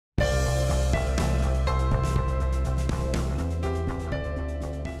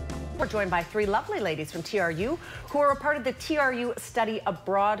We're joined by three lovely ladies from TRU who are a part of the TRU Study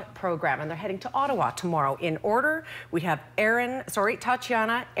Abroad program, and they're heading to Ottawa tomorrow. In order, we have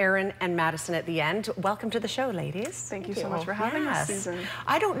Tatiana, Erin, and Madison at the end. Welcome to the show, ladies. Thank you so much for having us, Susan.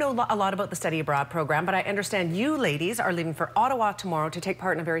 I don't know a lot about the Study Abroad program, but I understand you ladies are leaving for Ottawa tomorrow to take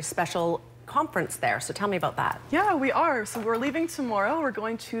part in a very special conference there. So tell me about that. Yeah, we are. So we're leaving tomorrow. We're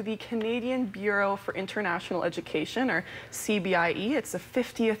going to the Canadian Bureau for International Education, or CBIE. It's the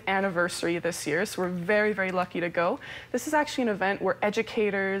 50th anniversary this year, so we're very, very lucky to go. This is actually an event where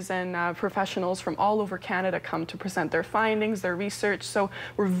educators and professionals from all over Canada come to present their findings, their research. So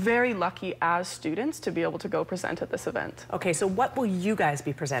we're very lucky as students to be able to go present at this event. Okay, so what will you guys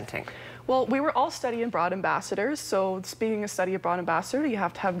be presenting? Well, we were all study abroad ambassadors. So being a study abroad ambassador, you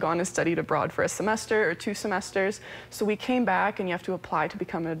have to have gone and studied abroad for a semester or 2 semesters. So we came back and you have to apply to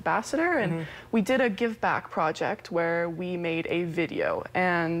become an ambassador. And we did a give back project where we made a video.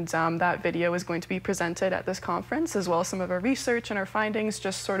 And that video is going to be presented at this conference, as well as some of our research and our findings,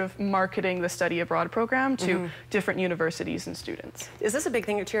 just sort of marketing the study abroad program to different universities and students. Is this a big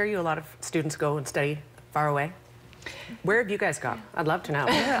thing at TRU? A lot of students go and study far away? Where have you guys gone? I'd love to know.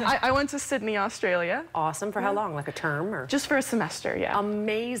 I went to Sydney, Australia. Awesome. For how long? Like a term? Or? Just for a semester, yeah.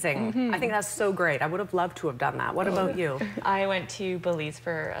 Amazing. I think that's so great. I would have loved to have done that. What about you? I went to Belize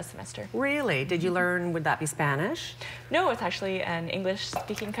for a semester. Really? Did you learn, would that be Spanish? No, it's actually an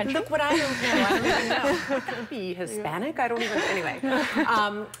English-speaking country. Look what I don't know. I don't even know. It could be Hispanic. I don't even, anyway.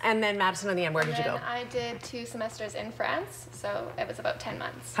 And then Madison, on the end, where did you go? I did 2 semesters in France, so it was about 10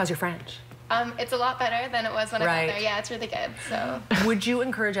 months. How's your French? It's a lot better than it was when I got there. Yeah, it's really good. So, would you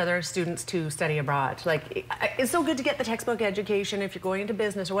encourage other students to study abroad? Like, it's so good to get the textbook education if you're going into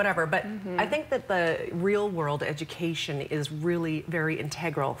business or whatever, but I think that the real world education is really very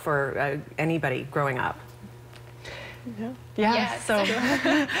integral for anybody growing up. So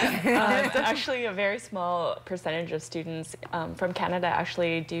actually a very small percentage of students from Canada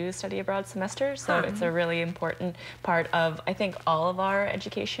actually do study abroad semesters, so it's a really important part of, I think, all of our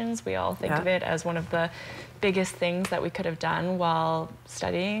educations. We all think of it as one of the biggest things that we could have done while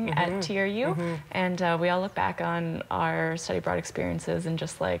studying at TRU, and we all look back on our study abroad experiences and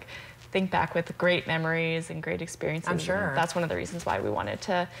just like think back with great memories and great experiences. I'm sure. And that's one of the reasons why we wanted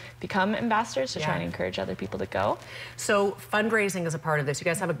to become ambassadors, to try and encourage other people to go. So fundraising is a part of this. You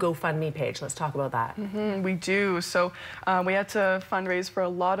guys have a GoFundMe page. Let's talk about that. We do. So we had to fundraise for a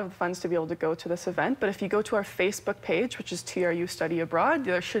lot of funds to be able to go to this event. But if you go to our Facebook page, which is TRU Study Abroad,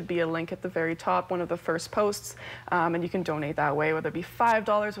 there should be a link at the very top, one of the first posts, and you can donate that way, whether it be $5,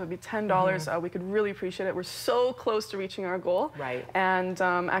 whether it be $10. We could really appreciate it. We're so close to reaching our goal. Right. And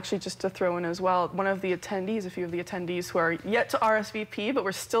actually, just to throw in as well, one of the attendees, a few of the attendees who are yet to RSVP, but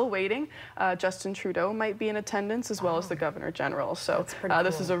we're still waiting, Justin Trudeau might be in attendance, as well as the Governor General. So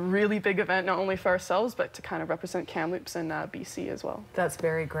this is a really big event, not only for ourselves, but to kind of represent Kamloops and BC as well. That's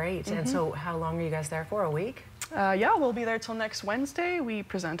very great. And so how long are you guys there for? A week? Yeah, we'll be there till next Wednesday. We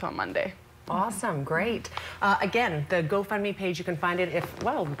present on Monday. Awesome, great. Again, the GoFundMe page, you can find it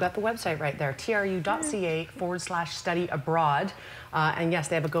we've got the website right there, tru.ca/study abroad. And yes,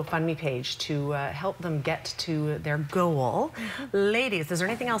 they have a GoFundMe page to help them get to their goal. Ladies, is there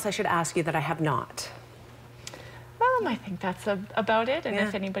anything else I should ask you that I have not? I think that's about it. And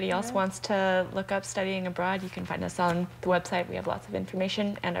if anybody else wants to look up studying abroad, you can find us on the website. We have lots of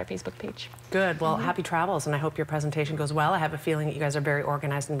information, and our Facebook page. Good. Well, happy travels, and I hope your presentation goes well. I have a feeling that you guys are very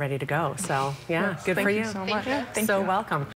organized and ready to go. So, yeah, good for you. Thank you so much. Thank you. Welcome.